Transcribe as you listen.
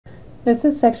This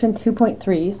is section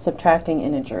 2.3, subtracting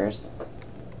integers.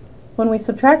 When we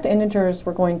subtract integers,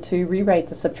 we're going to rewrite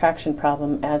the subtraction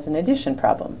problem as an addition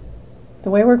problem. The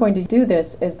way we're going to do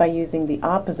this is by using the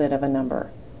opposite of a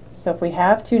number. So if we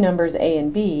have two numbers a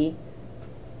and b,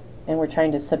 and we're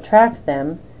trying to subtract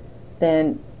them,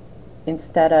 then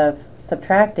instead of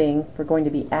subtracting, we're going to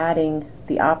be adding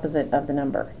the opposite of the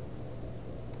number.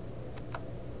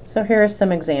 So here are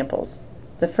some examples.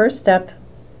 The first step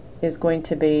is going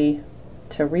to be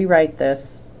to rewrite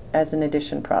this as an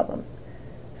addition problem.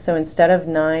 So instead of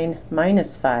 9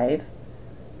 minus 5,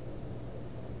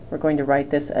 we're going to write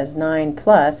this as 9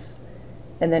 plus,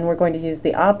 and then we're going to use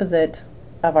the opposite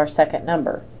of our second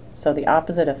number. So the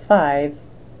opposite of 5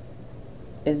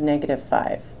 is negative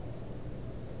 5.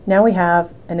 Now we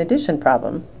have an addition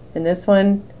problem. In this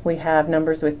one, we have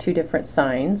numbers with two different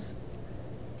signs.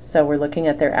 So we're looking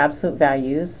at their absolute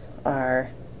values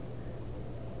are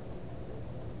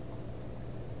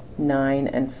 9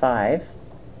 and 5.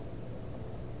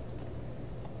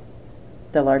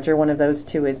 The larger one of those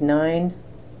two is 9.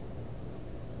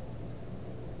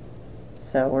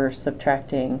 So we're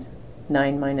subtracting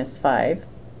 9 minus 5.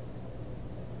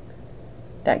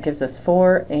 That gives us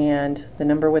 4, and the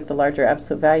number with the larger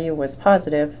absolute value was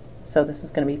positive, so this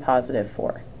is going to be positive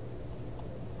 4.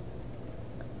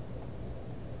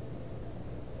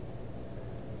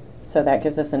 So that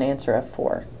gives us an answer of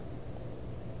 4.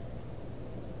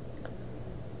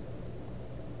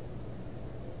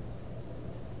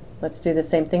 Let's do the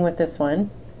same thing with this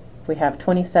one. If we have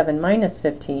 27 minus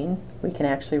 15, we can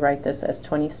actually write this as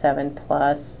 27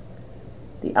 plus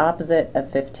the opposite of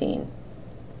 15.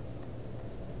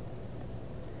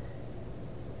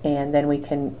 And then we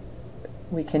can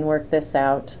work this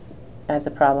out as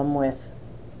a problem with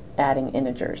adding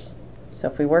integers.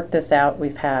 So if we work this out, we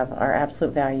have our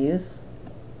absolute values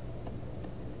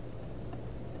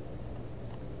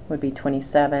would be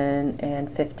 27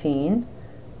 and 15.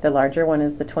 The larger one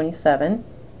is the 27.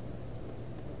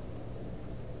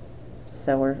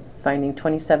 So we're finding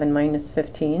 27 minus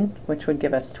 15, which would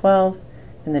give us 12,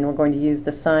 and then we're going to use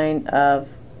the sign of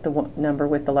the number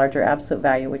with the larger absolute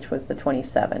value, which was the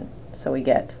 27. So we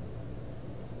get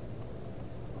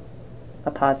a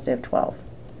positive 12.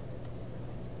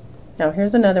 Now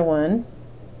here's another one.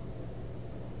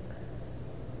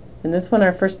 In this one,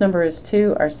 our first number is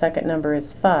 2, our second number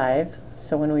is 5.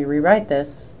 So when we rewrite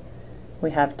this, we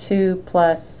have 2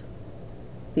 plus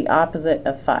the opposite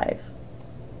of 5.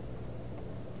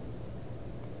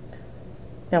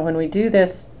 Now when we do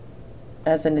this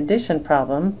as an addition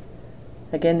problem,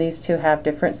 again, these two have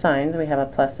different signs. We have a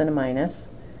plus and a minus.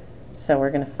 So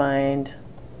we're going to find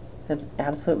the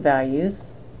absolute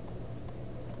values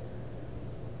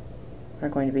are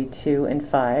going to be 2 and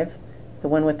 5. The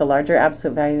one with the larger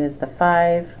absolute value is the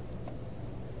 5.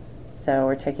 So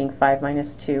we're taking 5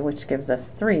 minus 2, which gives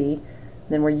us 3.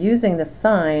 Then we're using the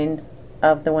sign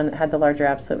of the one that had the larger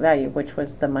absolute value, which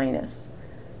was the minus.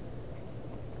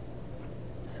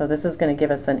 So this is going to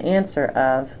give us an answer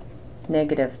of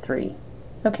negative 3.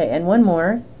 Okay, and one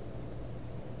more.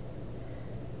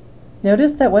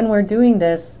 Notice that when we're doing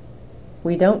this,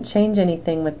 we don't change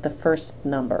anything with the first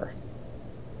number.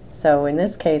 So in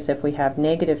this case, if we have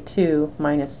negative 2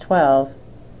 minus 12,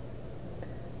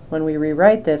 when we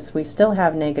rewrite this, we still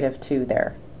have negative 2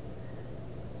 there.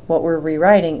 What we're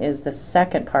rewriting is the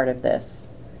second part of this.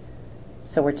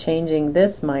 So we're changing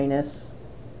this minus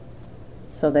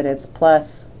so that it's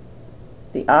plus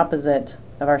the opposite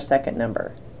of our second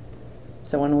number.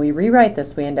 So when we rewrite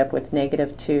this, we end up with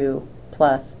negative 2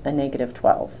 plus a negative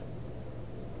 12.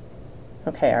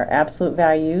 Okay, our absolute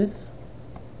values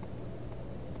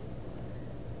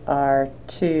are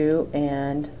 2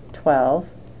 and 12.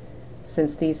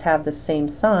 Since these have the same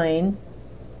sign,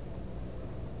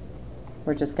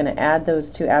 we're just going to add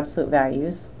those two absolute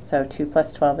values. So 2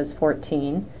 plus 12 is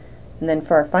 14. And then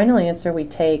for our final answer, we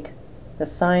take the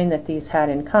sign that these had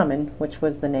in common, which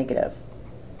was the negative.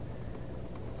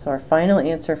 So our final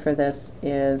answer for this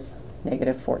is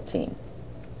negative 14.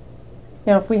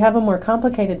 Now if we have a more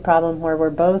complicated problem where we're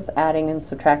both adding and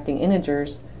subtracting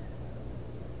integers,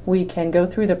 we can go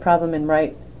through the problem and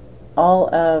write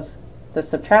all of the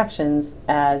subtractions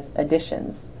as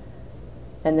additions.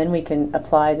 And then we can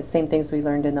apply the same things we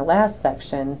learned in the last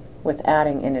section with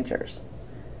adding integers.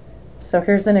 So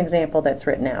here's an example that's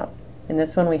written out. In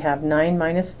this one we have 9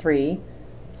 minus 3,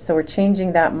 so we're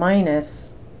changing that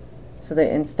minus so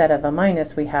that instead of a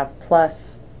minus we have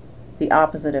plus the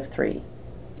opposite of 3.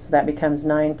 So that becomes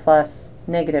 9 plus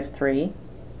negative 3.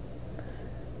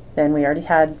 Then we already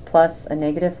had plus a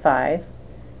negative 5.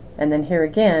 And then here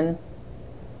again,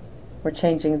 we're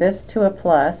changing this to a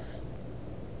plus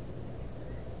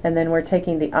and then we're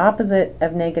taking the opposite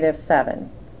of negative 7.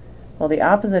 Well, the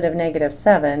opposite of negative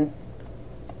 7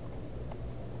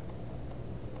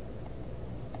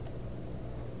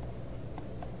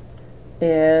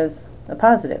 is a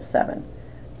positive 7.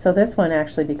 So this one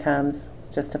actually becomes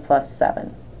just a plus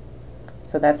 7.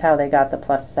 So that's how they got the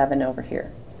plus 7 over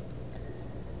here.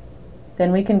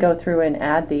 Then we can go through and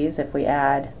add these. If we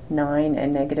add 9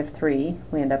 and negative 3,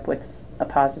 we end up with a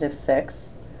positive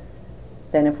 6.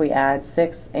 Then if we add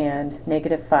 6 and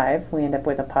negative 5, we end up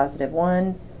with a positive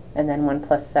 1, and then 1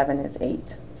 plus 7 is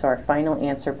 8. So our final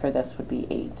answer for this would be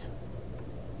 8.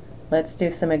 Let's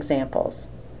do some examples.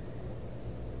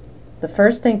 The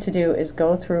first thing to do is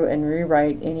go through and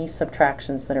rewrite any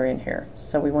subtractions that are in here.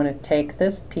 So we want to take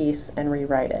this piece and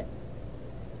rewrite it.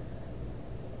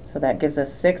 So that gives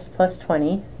us 6 plus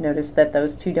 20. Notice that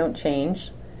those two don't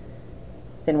change.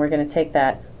 Then we're going to take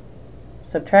that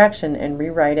subtraction and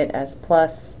rewrite it as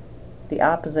plus the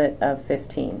opposite of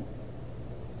 15.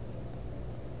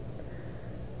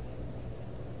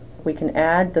 We can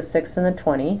add the 6 and the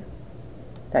 20.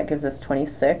 That gives us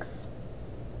 26.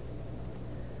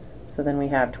 So then we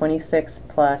have 26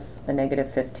 plus a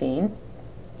negative 15.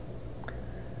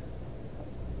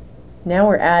 Now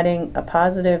we're adding a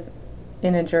positive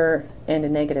integer and a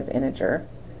negative integer.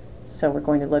 So we're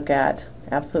going to look at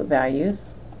absolute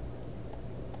values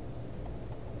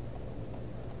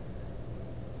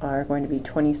are going to be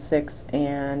 26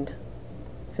 and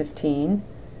 15.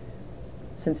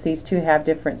 Since these two have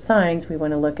different signs, we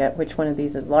want to look at which one of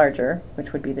these is larger,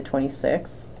 which would be the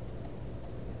 26.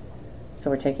 So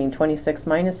we're taking 26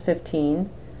 minus 15,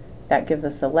 that gives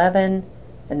us 11,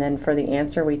 and then for the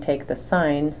answer we take the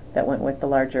sign that went with the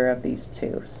larger of these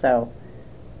two. So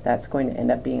that's going to end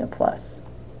up being a plus.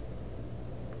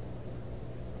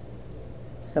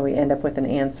 So we end up with an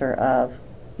answer of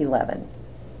 11.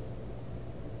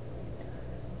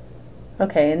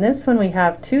 Okay, in this one we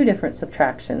have two different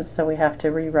subtractions, so we have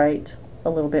to rewrite a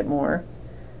little bit more.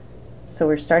 So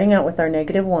we're starting out with our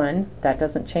negative 1, that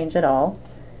doesn't change at all.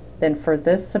 Then for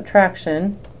this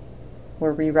subtraction,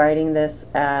 we're rewriting this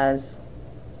as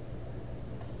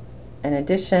an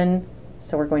addition,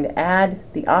 so we're going to add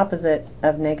the opposite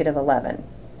of negative 11.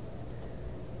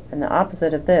 And the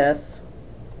opposite of this,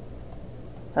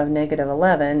 of negative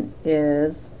 11,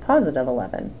 is positive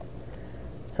 11.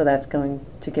 So that's going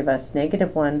to give us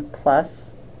negative 1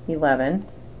 plus 11.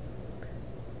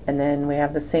 And then we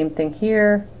have the same thing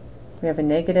here. We have a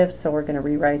negative, so we're going to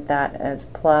rewrite that as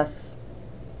plus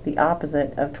the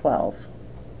opposite of 12.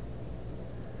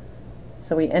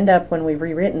 So we end up, when we've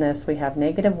rewritten this, we have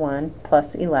negative 1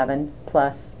 plus 11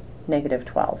 plus negative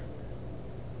 12.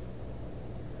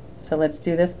 So let's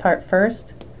do this part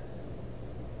first.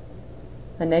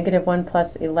 A negative 1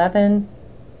 plus 11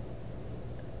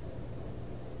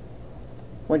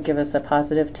 would give us a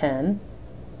positive 10.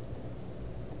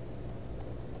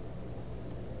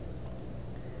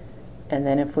 And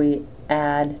then if we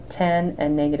add 10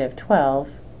 and negative 12,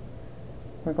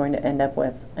 we're going to end up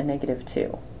with a negative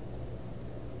 2.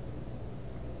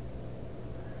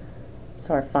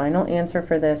 So our final answer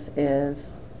for this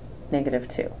is negative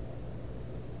 2.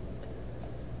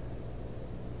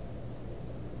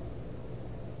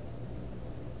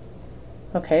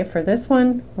 Okay, for this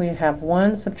one, we have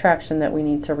one subtraction that we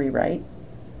need to rewrite.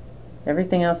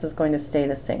 Everything else is going to stay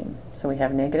the same. So we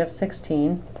have negative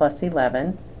 16 plus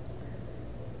 11.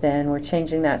 Then we're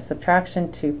changing that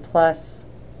subtraction to plus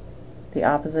the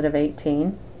opposite of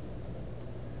 18.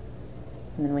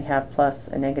 And then we have plus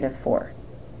a negative 4.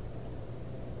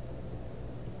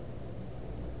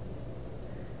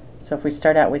 So if we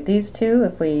start out with these two,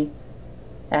 if we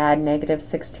add negative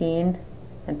 16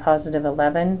 and positive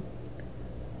 11,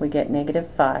 we get negative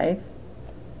 5.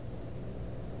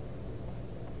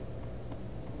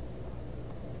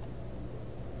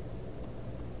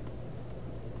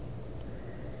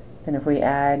 And if we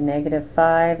add negative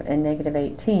 5 and negative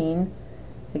 18,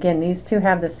 again, these two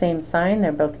have the same sign,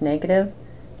 they're both negative,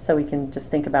 so we can just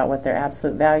think about what their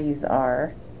absolute values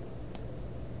are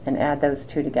and add those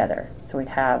two together. So we'd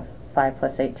have 5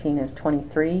 plus 18 is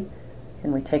 23,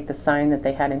 and we take the sign that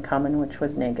they had in common, which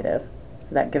was negative.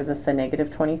 So that gives us a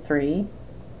negative 23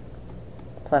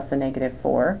 plus a negative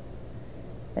 4.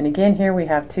 And again, here we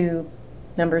have two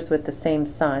numbers with the same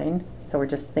sign, so we're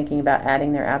just thinking about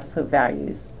adding their absolute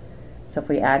values. So if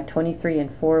we add 23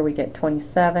 and 4, we get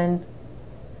 27,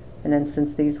 and then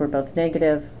since these were both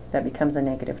negative, that becomes a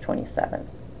negative 27.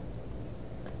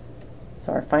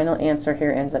 So our final answer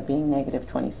here ends up being negative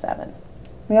 27.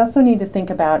 We also need to think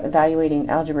about evaluating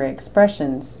algebraic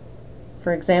expressions.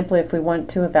 For example, if we want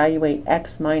to evaluate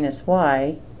x minus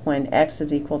y, when x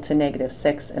is equal to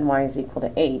 -6 and y is equal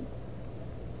to 8.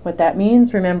 What that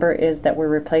means, remember, is that we're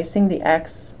replacing the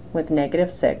x with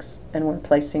 -6 and we're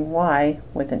replacing y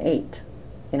with an 8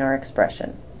 in our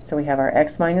expression. So we have our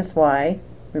x minus y,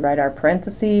 we write our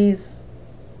parentheses,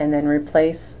 and then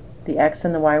replace the x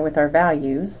and the y with our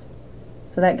values.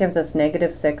 So that gives us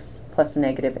 -6 plus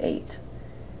 -8.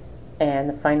 And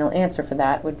the final answer for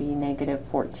that would be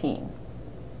 -14.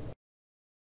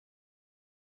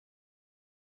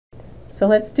 So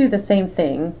let's do the same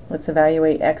thing. Let's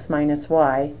evaluate x minus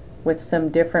y with some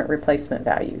different replacement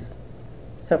values.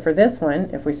 So for this one,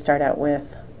 if we start out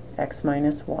with x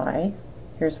minus y,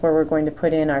 here's where we're going to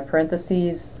put in our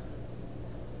parentheses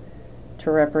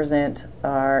to represent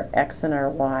our x and our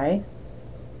y.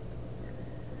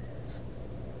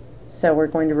 So we're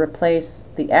going to replace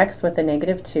the x with a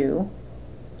 -2.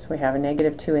 So we have a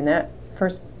 -2 in that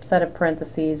first set of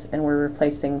parentheses, and we're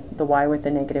replacing the y with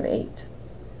a -8.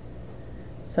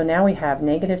 So now we have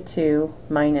 -2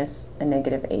 minus a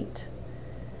 -8.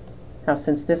 Now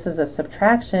since this is a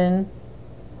subtraction,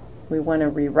 we want to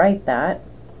rewrite that.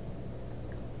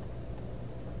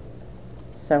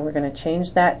 So we're going to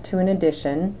change that to an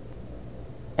addition,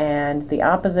 and the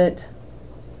opposite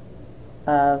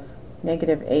of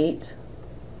 -8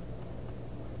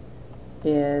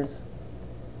 is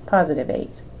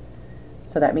 +8.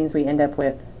 So that means we end up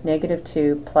with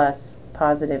 -2 plus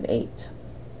 +8.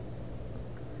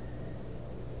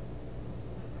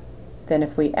 Then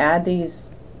if we add these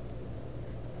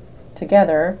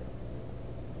together,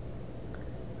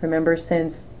 remember,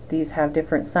 since these have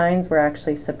different signs, we're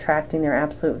actually subtracting their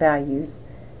absolute values.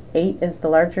 8 is the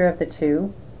larger of the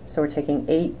two, so we're taking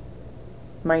 8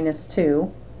 minus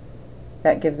 2.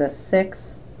 That gives us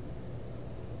 6.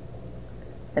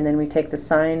 And then we take the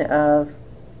sign of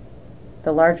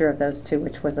the larger of those two,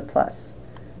 which was a plus.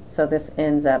 So this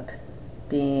ends up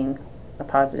being a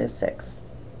 +6.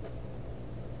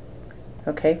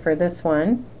 Okay, for this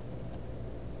one,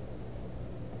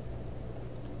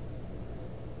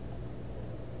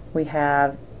 we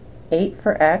have 8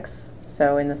 for x,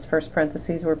 so in this first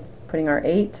parentheses we're putting our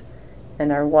 8,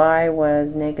 and our y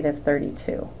was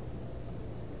 -32.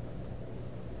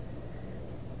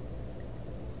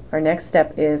 Our next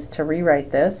step is to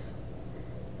rewrite this,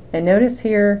 and notice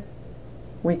here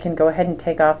we can go ahead and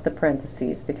take off the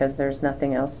parentheses because there's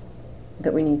nothing else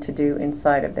that we need to do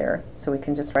inside of there, so we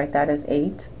can just write that as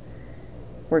 8.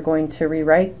 We're going to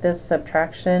rewrite this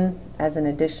subtraction as an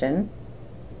addition,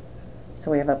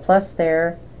 so we have a plus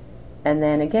there, and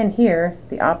then again here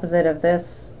the opposite of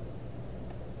this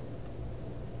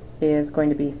is going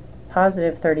to be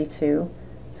 +32,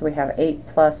 so we have 8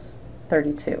 plus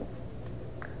 32,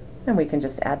 and we can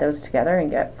just add those together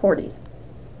and get 40.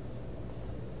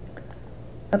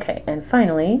 Okay, and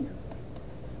finally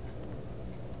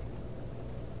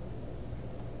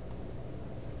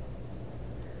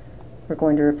we're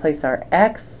going to replace our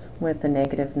x with the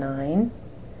 -9,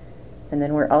 and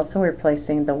then we're also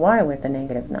replacing the y with the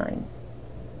 -9.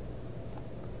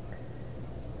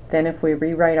 Then if we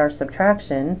rewrite our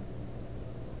subtraction,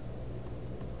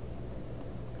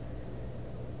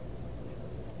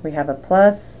 we have a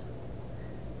plus.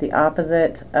 The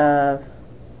opposite of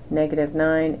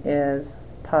 -9 is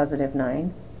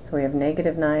 +9, so we have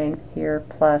 -9 here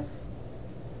plus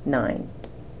 9.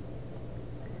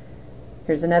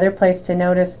 Here's another place to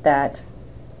notice that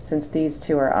since these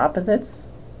two are opposites,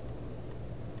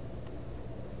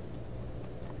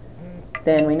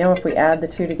 then we know if we add the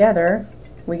two together,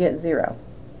 we get 0.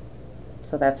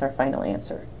 So that's our final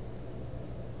answer.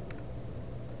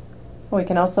 We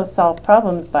can also solve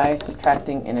problems by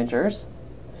subtracting integers.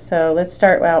 So let's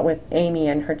start out with Amy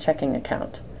and her checking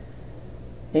account.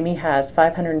 Amy has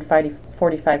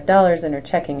 $545 in her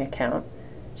checking account.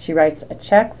 She writes a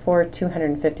check for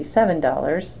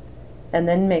 $257 and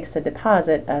then makes a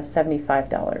deposit of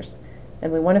 $75,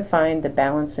 and we want to find the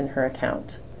balance in her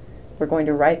account. We're going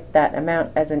to write that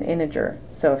amount as an integer,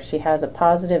 so if she has a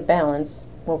positive balance,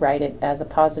 we'll write it as a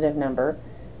positive number.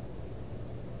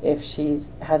 If she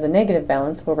has a negative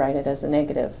balance, we'll write it as a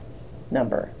negative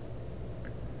number.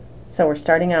 So we're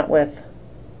starting out with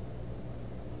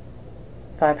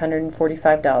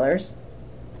 $545.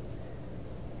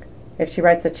 If she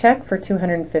writes a check for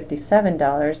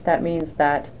 $257, that means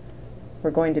that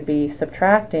we're going to be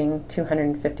subtracting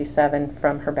 $257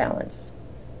 from her balance.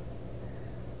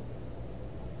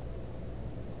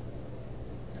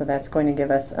 So that's going to give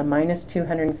us a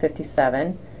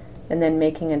 -257, and then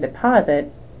making a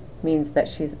deposit means that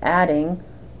she's adding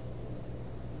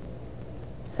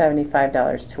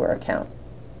 $75 to her account.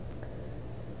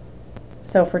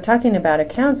 So if we're talking about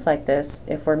accounts like this,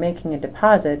 if we're making a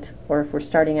deposit or if we're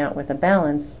starting out with a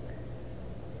balance,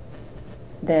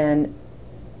 then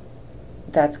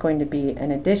that's going to be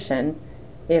an addition.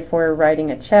 If we're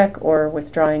writing a check or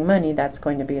withdrawing money, that's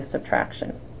going to be a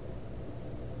subtraction.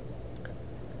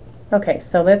 Okay,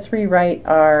 so let's rewrite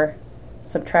our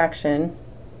subtraction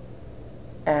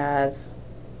as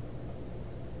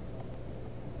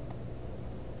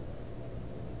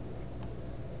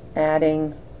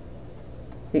adding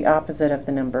the opposite of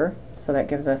the number, so that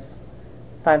gives us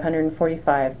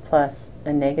 545 plus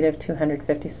a negative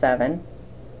 257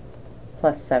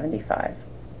 plus 75.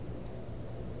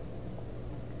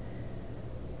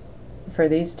 For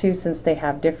these two, since they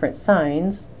have different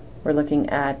signs, we're looking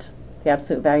at the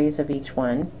absolute values of each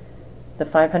one. The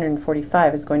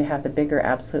 545 is going to have the bigger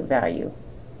absolute value.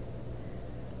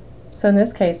 So in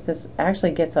this case, this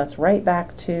actually gets us right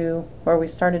back to where we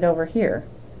started over here,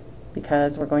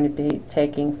 because we're going to be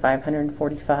taking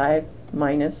 545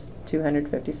 minus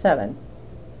 257.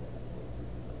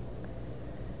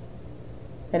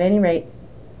 At any rate,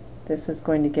 this is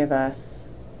going to give us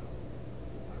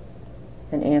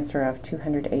an answer of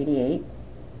 288.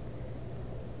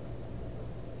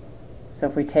 So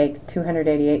if we take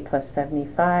 288 plus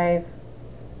 75,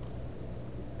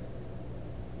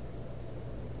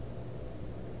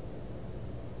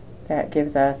 that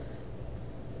gives us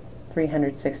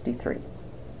 363.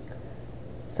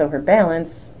 So her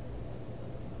balance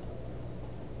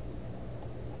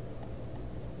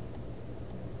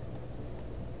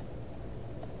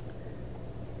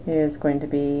is going to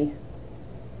be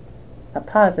a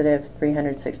positive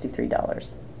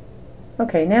 $363.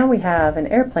 Okay, now we have an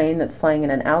airplane that's flying at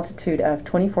an altitude of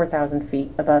 24,000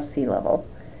 feet above sea level,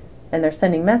 and they're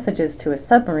sending messages to a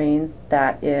submarine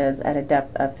that is at a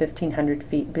depth of 1,500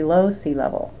 feet below sea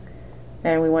level.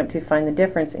 And we want to find the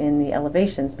difference in the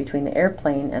elevations between the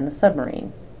airplane and the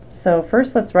submarine. So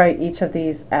first let's write each of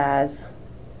these as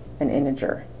an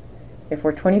integer. If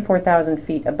we're 24,000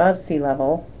 feet above sea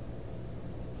level,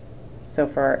 so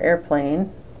for our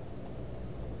airplane,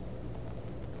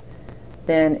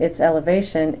 then its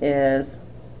elevation is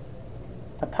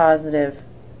a positive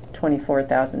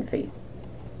 24,000 feet.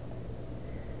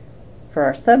 For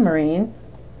our submarine,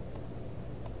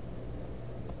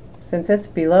 since it's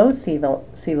below sea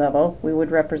level, we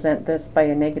would represent this by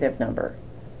a negative number.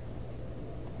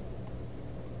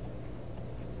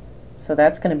 So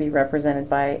that's going to be represented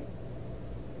by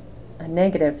a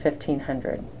negative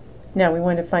 1,500. Now we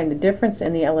want to find the difference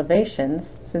in the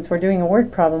elevations. Since we're doing a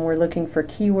word problem, we're looking for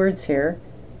keywords here.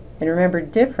 And remember,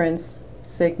 difference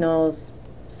signals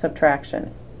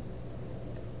subtraction.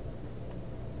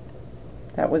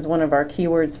 That was one of our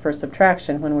keywords for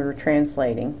subtraction when we were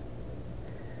translating.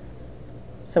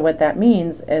 So what that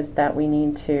means is that we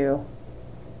need to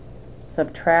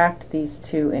subtract these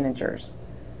two integers.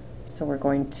 So we're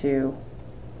going to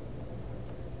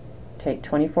take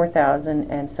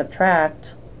 24,000 and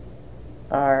subtract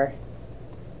our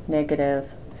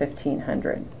negative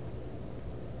 1,500.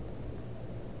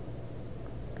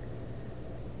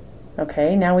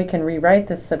 Okay, now we can rewrite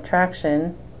this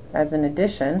subtraction as an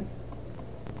addition.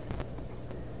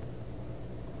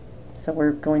 So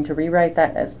we're going to rewrite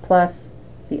that as plus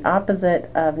the opposite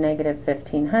of negative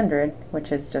 1,500,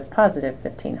 which is just positive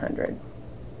 1,500.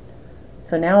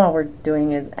 So now all we're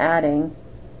doing is adding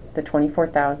the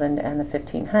 24,000 and the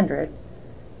 1,500,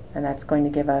 and that's going to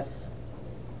give us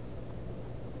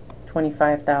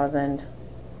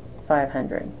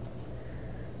 25,500.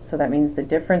 So that means the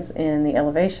difference in the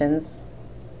elevations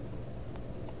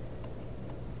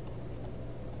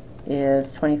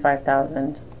is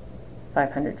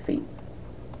 25,500 feet.